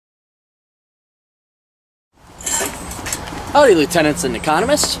Howdy, lieutenants and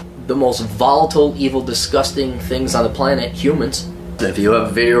economists. The most volatile, evil, disgusting things on the planet, humans. If you have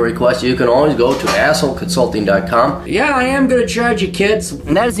a video request, you can always go to assholeconsulting.com. Yeah, I am gonna charge you, kids.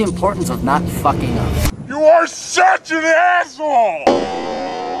 And that is the importance of not fucking up. You are such an asshole!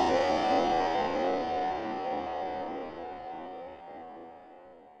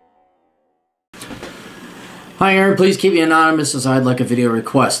 Hi Aaron, please keep me anonymous as I'd like a video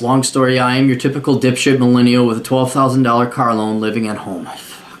request. Long story, I am your typical dipshit millennial with a $12,000 car loan living at home.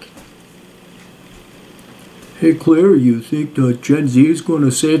 Fuck. Hey Claire, you think that Gen Z is going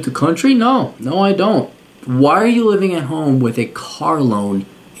to save the country? No, I don't. Why are you living at home with a car loan,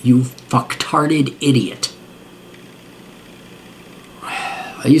 you fucktarded idiot?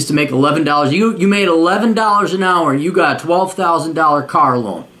 I used to make $11. You made $11 an hour and you got a $12,000 car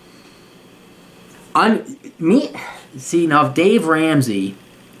loan. See, now if Dave Ramsey,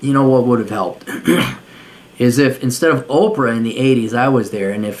 you know what would have helped? Is if instead of Oprah in the 80s, I was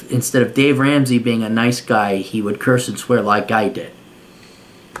there, and if instead of Dave Ramsey being a nice guy, he would curse and swear like I did.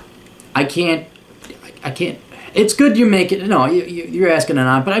 I can't, it's good you make it, no, you're asking it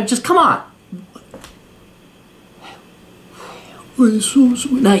on, but I just, come on. We're so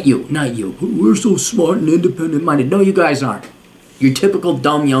smart. Not you. We're so smart and independent-minded. No, you guys aren't. You're typical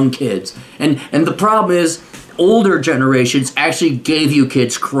dumb young kids. And the problem is, older generations actually gave you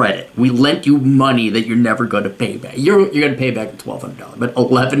kids credit. We lent you money that you're never going to pay back. You're going to pay back the $1,200, but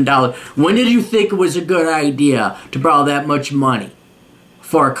 $11. When did you think it was a good idea to borrow that much money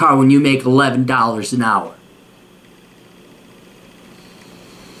for a car when you make $11 an hour?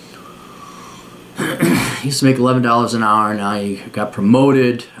 Used to make $11 an hour, and I got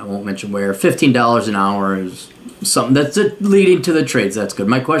promoted. I won't mention where. $15 an hour is something that's leading to the trades. That's good.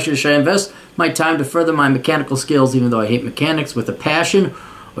 My question is, should I invest my time to further my mechanical skills, even though I hate mechanics, with a passion,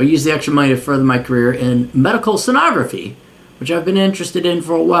 or use the extra money to further my career in medical sonography, which I've been interested in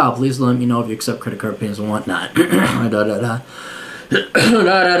for a while? Please let me know if you accept credit card payments and whatnot.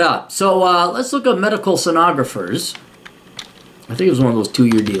 So let's look at medical sonographers. I think it was one of those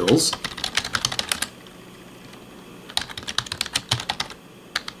 2-year deals.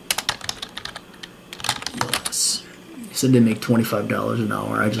 Said they make $25 an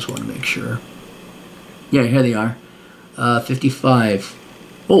hour. I just want to make sure. Yeah, here they are. 55.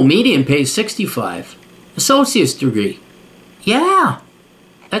 Oh, median pays 65. Associate's degree. Yeah.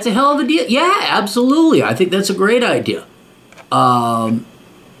 That's a hell of a deal. Yeah, absolutely. I think that's a great idea. I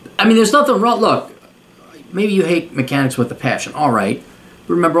mean, there's nothing wrong. Look, maybe you hate mechanics with a passion. All right.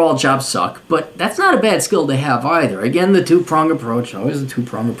 Remember, all jobs suck. But that's not a bad skill to have either. Again, the two-prong approach. Always the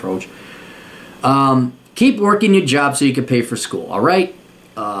two-prong approach. Keep working your job so you can pay for school, all right?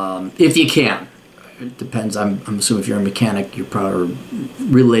 If you can. It depends. I'm assuming if you're a mechanic, you're probably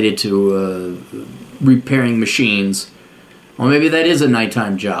related to repairing machines. Well, maybe that is a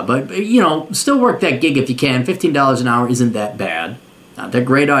nighttime job. But, you know, still work that gig if you can. $15 an hour isn't that bad. Not that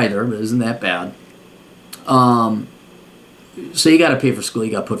great either, but isn't that bad. So you got to pay for school.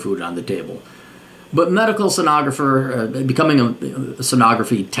 You got to put food on the table. But medical sonographer, becoming a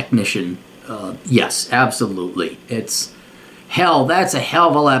sonography technician, yes, absolutely. It's hell. That's a hell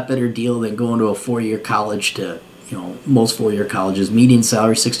of a lot better deal than going to a 4-year college. To, you know, most 4-year colleges, median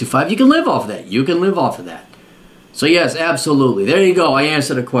salary $65. You can live off of that. You can live off of that. So yes, absolutely. There you go. I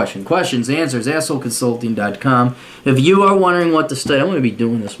answered a question. Questions, answers, assholeconsulting.com. If you are wondering what to study, I'm going to be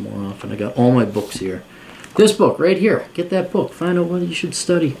doing this more often. I got all my books here. This book right here. Get that book. Find out what you should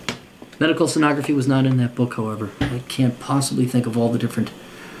study. Medical sonography was not in that book, however. I can't possibly think of all the different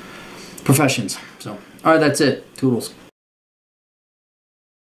professions. So, all right, that's it. Toodles.